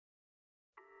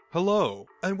Hello,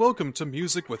 and welcome to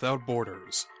Music Without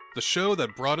Borders, the show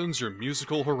that broadens your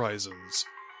musical horizons.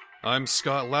 I'm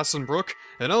Scott Lassenbrook,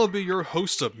 and I'll be your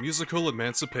host of Musical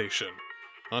Emancipation.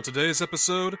 On today's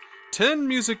episode, 10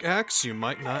 music acts you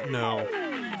might not know.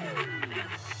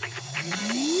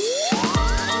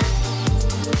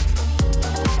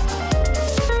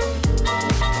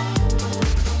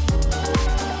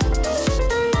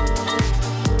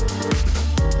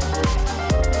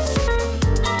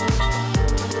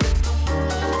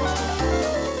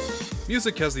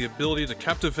 Music has the ability to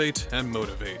captivate and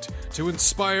motivate, to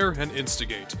inspire and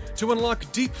instigate, to unlock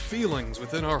deep feelings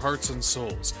within our hearts and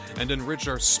souls, and enrich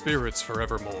our spirits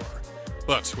forevermore.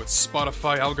 But with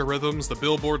Spotify algorithms, the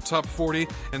Billboard Top 40,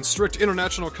 and strict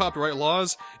international copyright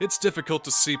laws, it's difficult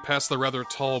to see past the rather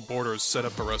tall borders set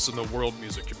up for us in the world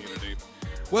music community.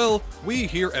 Well, we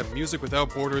here at Music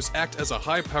Without Borders act as a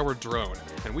high-powered drone,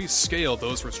 and we scale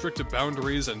those restricted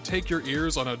boundaries and take your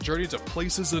ears on a journey to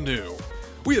places anew.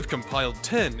 We have compiled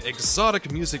 10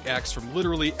 exotic music acts from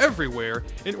literally everywhere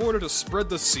in order to spread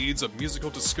the seeds of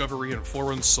musical discovery in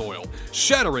foreign soil,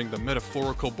 shattering the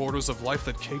metaphorical borders of life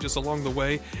that cage us along the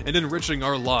way and enriching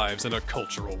our lives in a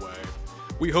cultural way.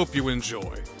 We hope you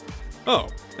enjoy. Oh,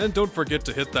 and don't forget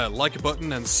to hit that like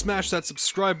button and smash that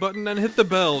subscribe button and hit the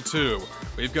bell too.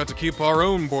 We've got to keep our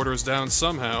own borders down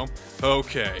somehow.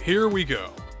 Okay, here we go.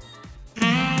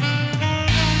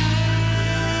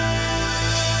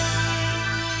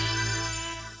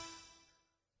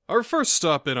 Our first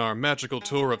stop in our magical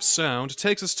tour of sound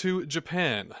takes us to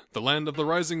Japan, the land of the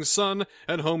rising sun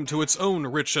and home to its own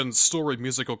rich and storied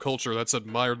musical culture that's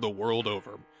admired the world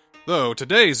over. Though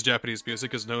today's Japanese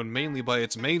music is known mainly by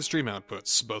its mainstream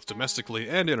outputs, both domestically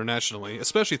and internationally,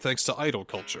 especially thanks to idol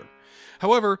culture.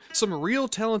 However, some real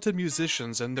talented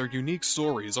musicians and their unique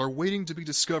stories are waiting to be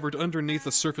discovered underneath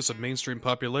the surface of mainstream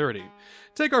popularity.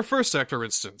 Take our first act, for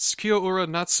instance, Kyoura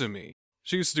Natsumi.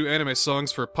 She used to do anime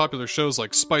songs for popular shows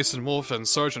like Spice and Wolf and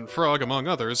Sergeant Frog, among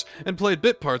others, and played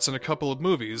bit parts in a couple of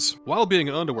movies, while being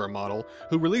an underwear model,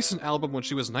 who released an album when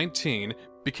she was 19,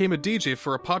 became a DJ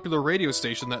for a popular radio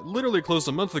station that literally closed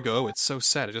a month ago. It's so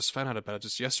sad, I just found out about it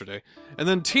just yesterday, and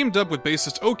then teamed up with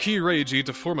bassist Oki Reiji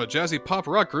to form a jazzy pop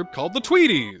rock group called the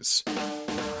Tweedies.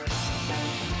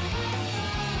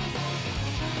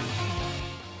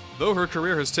 Though her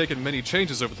career has taken many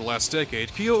changes over the last decade,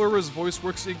 Kyoura's voice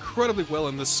works incredibly well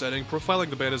in this setting,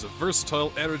 profiling the band as a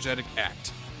versatile, energetic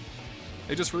act.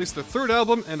 They just released their third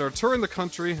album and are touring the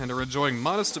country and are enjoying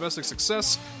modest domestic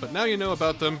success, but now you know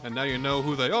about them and now you know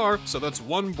who they are, so that's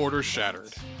one border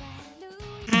shattered.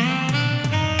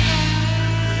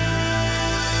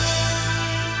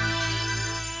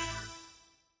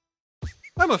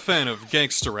 I'm a fan of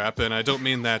gangsta rap, and I don't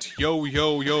mean that yo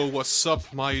yo yo what's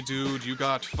up my dude, you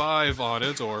got 5 on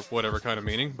it, or whatever kind of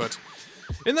meaning, but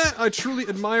in that I truly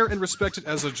admire and respect it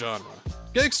as a genre.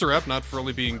 Gangsta rap, not for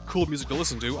only being cool music to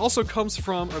listen to, also comes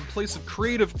from a place of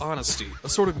creative honesty, a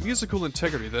sort of musical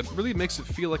integrity that really makes it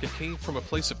feel like it came from a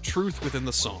place of truth within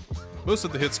the song. Most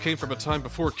of the hits came from a time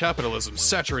before capitalism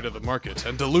saturated the market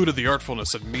and diluted the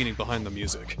artfulness and meaning behind the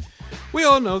music. We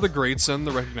all know the greats and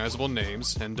the recognizable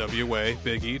names: N.W.A.,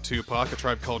 Biggie, Tupac, A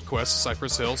Tribe Called Quest,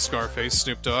 Cypress Hill, Scarface,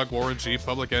 Snoop Dogg, Warren G,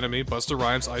 Public Enemy, Busta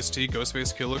Rhymes, Ice-T,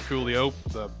 Ghostface Killah, Coolio,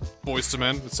 the Boyz II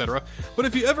Men, etc. But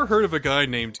have you ever heard of a guy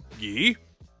named Yee?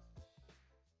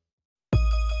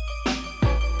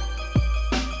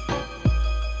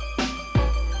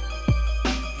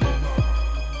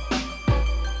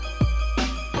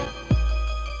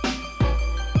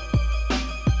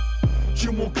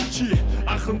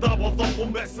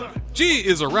 G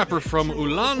is a rapper from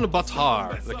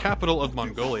Ulaanbaatar, the capital of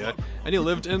Mongolia, and he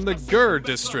lived in the Gur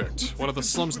district, one of the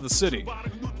slums of the city.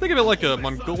 Think of it like a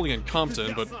Mongolian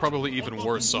Compton, but probably even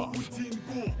worse off.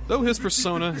 Though his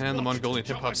persona, and the Mongolian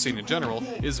hip-hop scene in general,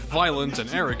 is violent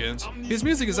and arrogant, his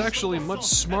music is actually much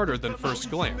smarter than first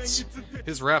glance.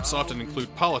 His raps often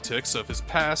include politics of his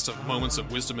past, of moments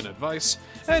of wisdom and advice,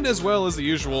 and as well as the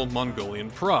usual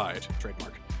Mongolian pride,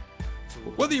 trademark.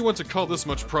 Whether you want to call this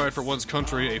much pride for one's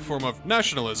country a form of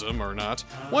nationalism or not,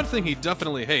 one thing he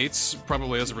definitely hates,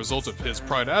 probably as a result of his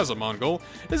pride as a Mongol,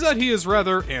 is that he is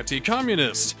rather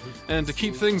anti-communist. And to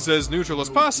keep things as neutral as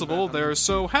possible, there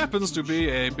so happens to be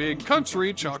a big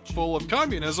country chock full of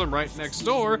communism right next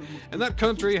door, and that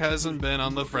country hasn't been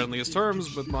on the friendliest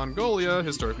terms with Mongolia,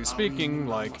 historically speaking,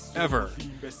 like ever.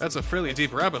 That's a fairly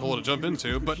deep rabbit hole to jump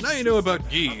into, but now you know about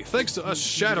Guy, thanks to us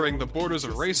shattering the borders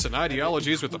of race and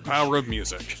ideologies with the power of music.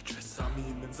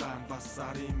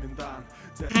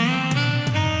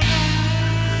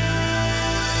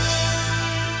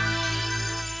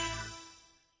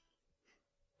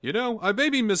 You know, I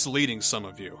may be misleading some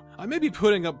of you. I may be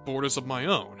putting up borders of my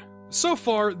own. So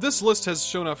far, this list has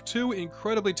shown off two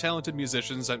incredibly talented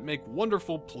musicians that make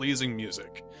wonderful, pleasing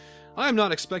music. I am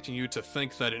not expecting you to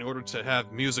think that in order to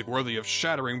have music worthy of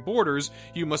shattering borders,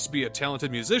 you must be a talented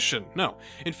musician. No.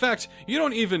 In fact, you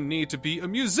don't even need to be a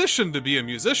musician to be a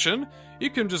musician.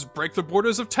 You can just break the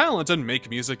borders of talent and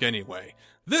make music anyway.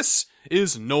 This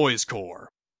is noisecore.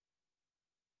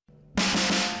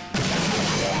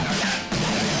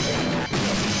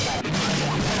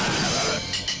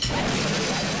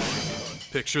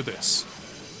 Picture this.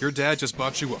 Your dad just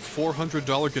bought you a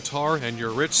 $400 guitar, and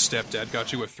your rich stepdad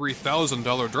got you a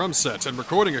 $3,000 drum set and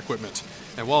recording equipment.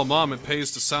 And while mom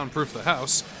pays to soundproof the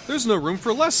house, there's no room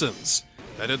for lessons.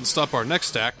 That didn't stop our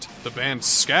next act, the band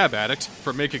Scab Addict,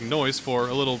 from making noise for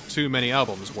a little too many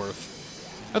albums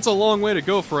worth. That's a long way to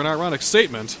go for an ironic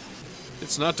statement.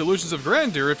 It's not delusions of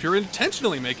grandeur if you're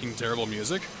intentionally making terrible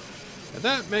music. And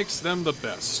that makes them the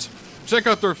best. Check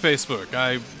out their Facebook.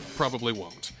 I probably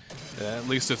won't. At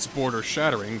least it's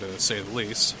border-shattering, to say the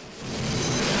least.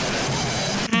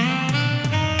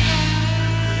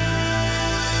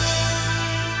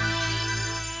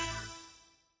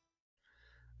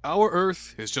 Our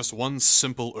Earth is just one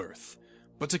simple Earth.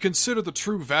 But to consider the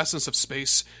true vastness of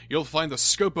space, you'll find the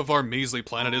scope of our measly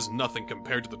planet is nothing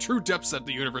compared to the true depths that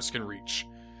the universe can reach.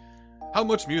 How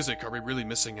much music are we really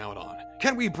missing out on?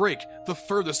 Can we break the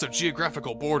furthest of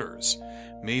geographical borders?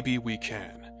 Maybe we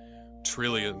can.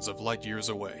 Trillions of light years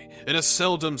away, in a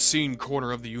seldom seen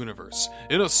corner of the universe,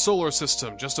 in a solar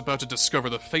system just about to discover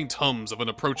the faint hums of an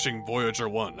approaching Voyager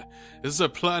 1, is the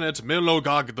planet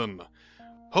Melogagden,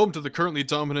 home to the currently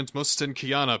dominant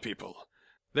Mustinkiana people.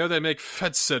 There they make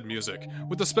Fedzeg music,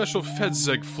 with a special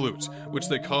Fedzeg flute, which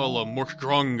they call a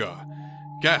Morkgronga.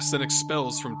 Gas then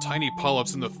expels from tiny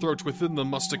polyps in the throat within the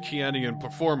Mustakianian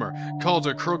performer, called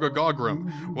a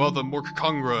Krogagogrum, while the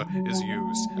Morkkongra is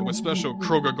used, and with special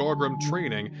Krogagogrum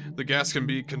training, the gas can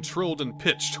be controlled and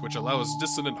pitched, which allows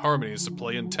dissonant harmonies to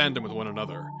play in tandem with one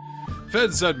another.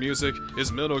 Fedzeg music is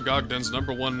Melogagden's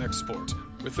 #1 export,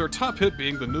 with their top hit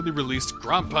being the newly released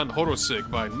Grampan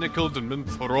Horosig by Nickel de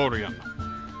Minthororian.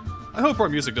 I hope our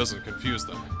music doesn't confuse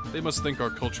them. They must think our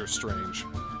culture strange.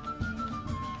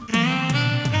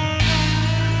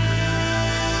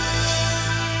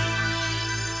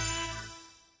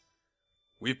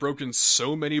 We've broken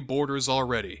so many borders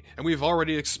already, and we've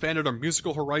already expanded our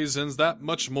musical horizons that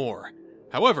much more.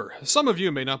 However, some of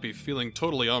you may not be feeling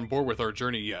totally on board with our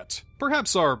journey yet.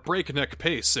 Perhaps our breakneck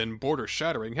pace and border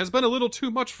shattering has been a little too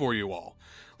much for you all.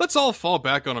 Let's all fall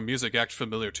back on a music act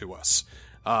familiar to us.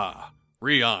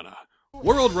 Rihanna.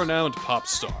 World-renowned pop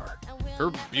star.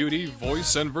 Her beauty,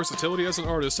 voice, and versatility as an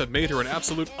artist have made her an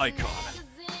absolute icon.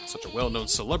 Such a well-known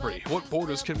celebrity, what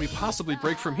borders can we possibly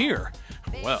break from here?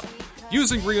 Well,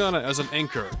 using Rihanna as an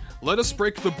anchor, let us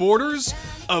break the borders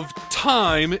of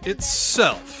time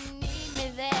itself.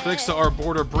 Thanks to our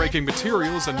border-breaking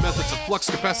materials and methods of flux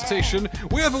capacitation,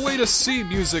 we have a way to see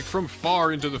music from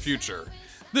far into the future.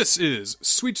 This is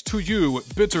Sweet to You,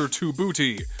 Bitter to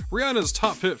Booty, Rihanna's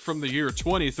top hit from the year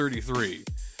 2033.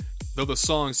 Though the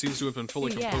song seems to have been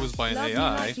fully composed by an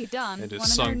AI, and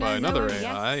is sung by another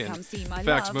AI, and in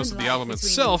fact most of the album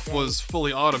itself was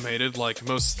fully automated like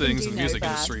most things in the music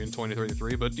industry in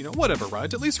 2033, but you know, whatever,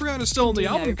 right? At least Rihanna's still on the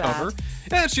album cover,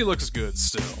 and she looks good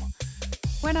still.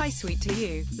 When I sweet to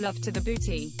you, love to the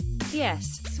booty.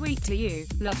 Yes, sweet to you,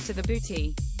 love to the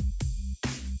booty.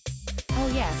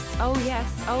 Oh yes, oh yes,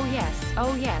 oh yes,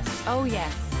 oh yes, oh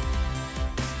yes.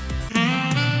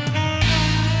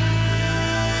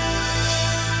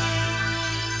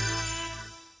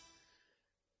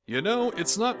 You know,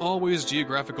 it's not always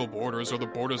geographical borders or the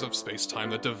borders of space-time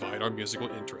that divide our musical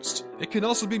interest. It can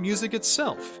also be music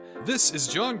itself. This is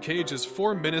John Cage's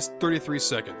 4 minutes 33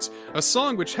 seconds, a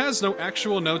song which has no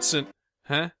actual notes in...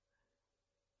 Huh?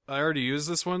 I already used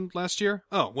this one last year?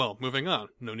 Oh, well, moving on.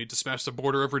 No need to smash the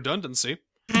border of redundancy.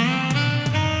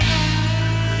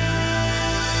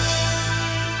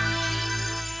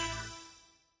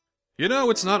 You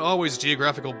know, it's not always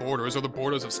geographical borders or the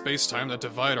borders of space-time that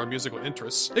divide our musical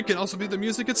interests. It can also be the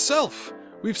music itself.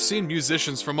 We've seen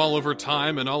musicians from all over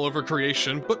time and all over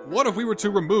creation, but what if we were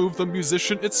to remove the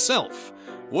musician itself?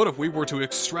 What if we were to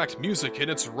extract music in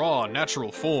its raw,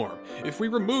 natural form? If we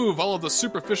remove all of the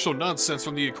superficial nonsense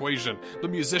from the equation, the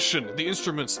musician, the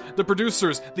instruments, the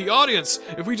producers, the audience,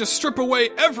 if we just strip away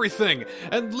everything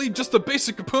and leave just the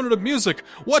basic component of music,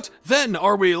 what then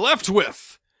are we left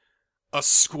with? A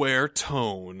square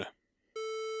tone.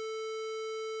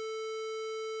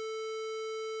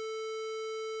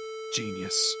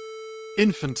 Genius.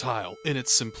 Infantile in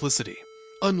its simplicity.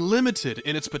 unlimited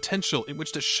in its potential in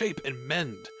which to shape and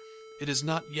mend. It is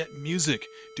not yet music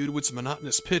due to its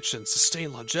monotonous pitch and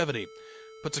sustained longevity,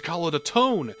 but to call it a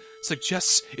tone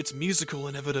suggests its musical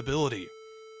inevitability.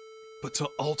 But to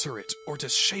alter it or to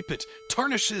shape it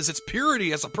tarnishes its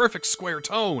purity as a perfect square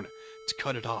tone. To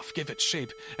cut it off, give it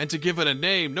shape, and to give it a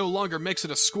name no longer makes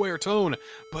it a square tone,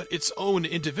 but its own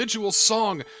individual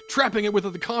song, trapping it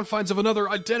within the confines of another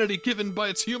identity given by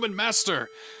its human master.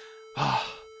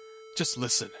 Ah, just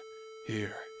listen.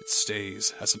 Here, it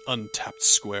stays as an untapped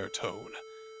square tone.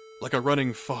 Like a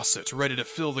running faucet ready to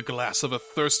fill the glass of a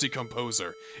thirsty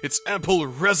composer, its ample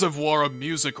reservoir of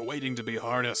music waiting to be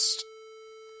harnessed.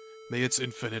 May its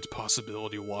infinite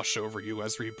possibility wash over you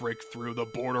as we break through the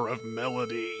border of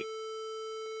melody.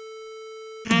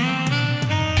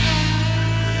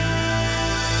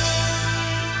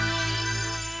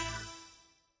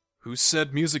 Who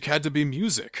said music had to be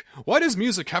music? Why does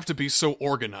music have to be so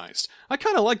organized? I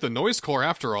kinda like the noisecore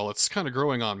after all, it's kinda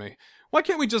growing on me. Why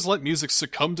can't we just let music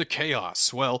succumb to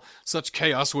chaos? Well, such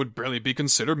chaos would barely be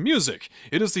considered music.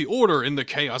 It is the order in the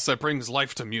chaos that brings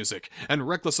life to music, and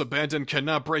reckless abandon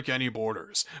cannot break any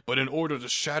borders. But in order to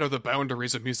shatter the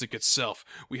boundaries of music itself,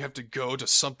 we have to go to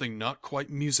something not quite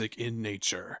music in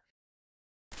nature.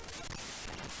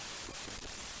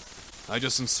 I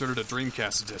just inserted a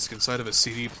Dreamcast disc inside of a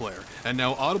CD player, and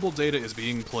now audible data is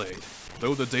being played.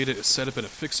 Though the data is set up in a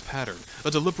fixed pattern,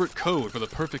 a deliberate code for the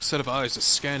perfect set of eyes to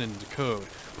scan and decode,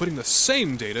 putting the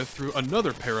same data through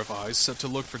another pair of eyes set to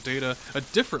look for data a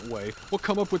different way will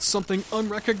come up with something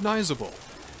unrecognizable.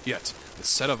 Yet, the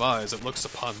set of eyes that looks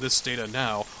upon this data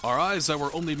now are eyes that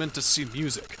were only meant to see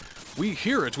music. We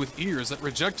hear it with ears that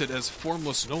reject it as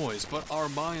formless noise, but our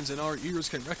minds and our ears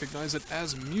can recognize it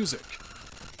as music.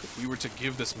 If we were to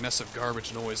give this mess of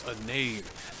garbage noise a name,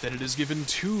 then it is given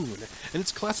tune, and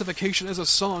its classification as a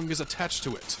song is attached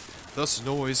to it. Thus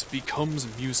noise becomes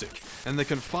music, and the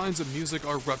confines of music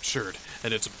are ruptured,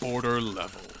 and its border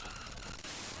leveled.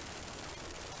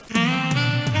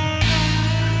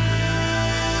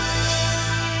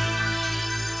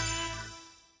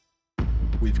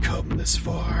 We've come this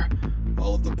far.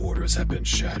 All of the borders have been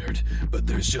shattered, but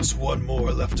there's just one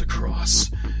more left to cross.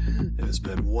 There's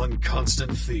been one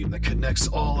constant theme that connects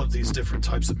all of these different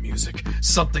types of music,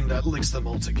 something that links them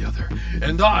all together.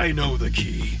 And I know the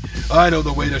key. I know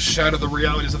the way to shatter the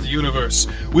realities of the universe.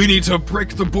 We need to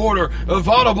break the border of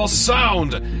audible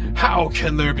sound. How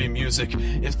can there be music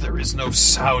if there is no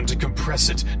sound to compress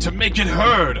it, to make it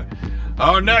heard?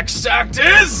 Our next act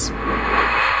is...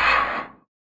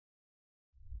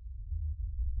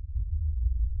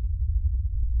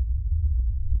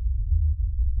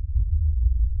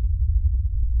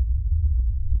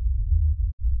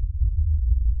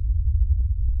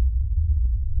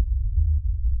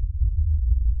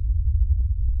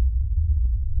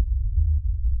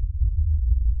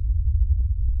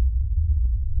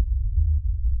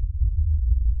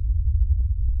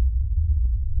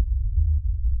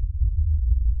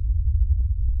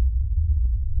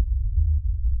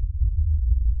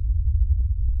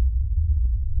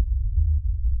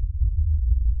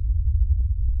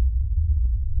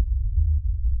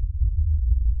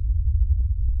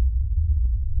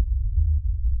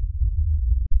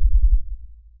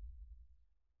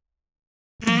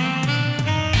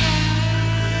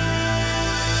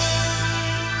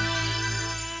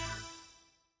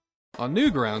 On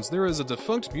Newgrounds, there is a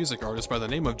defunct music artist by the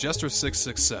name of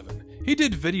Jester667. He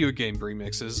did video game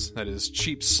remixes, that is,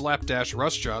 cheap slapdash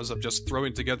rush jobs of just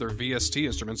throwing together VST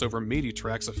instruments over MIDI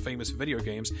tracks of famous video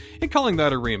games and calling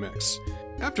that a remix.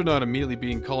 After not immediately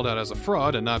being called out as a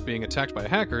fraud and not being attacked by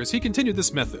hackers, he continued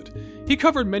this method. He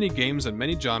covered many games and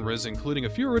many genres, including a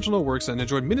few original works, and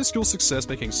enjoyed minuscule success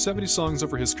making 70 songs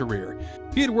over his career.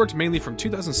 He had worked mainly from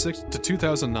 2006 to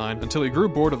 2009 until he grew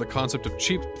bored of the concept of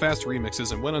cheap, fast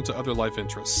remixes and went on to other life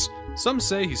interests. Some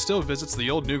say he still visits the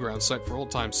old Newgrounds site for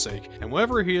old time's sake, and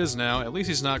wherever he is now, at least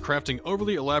he's not crafting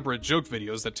overly elaborate joke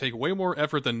videos that take way more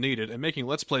effort than needed and making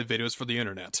Let's Play videos for the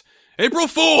internet. April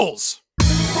Fools!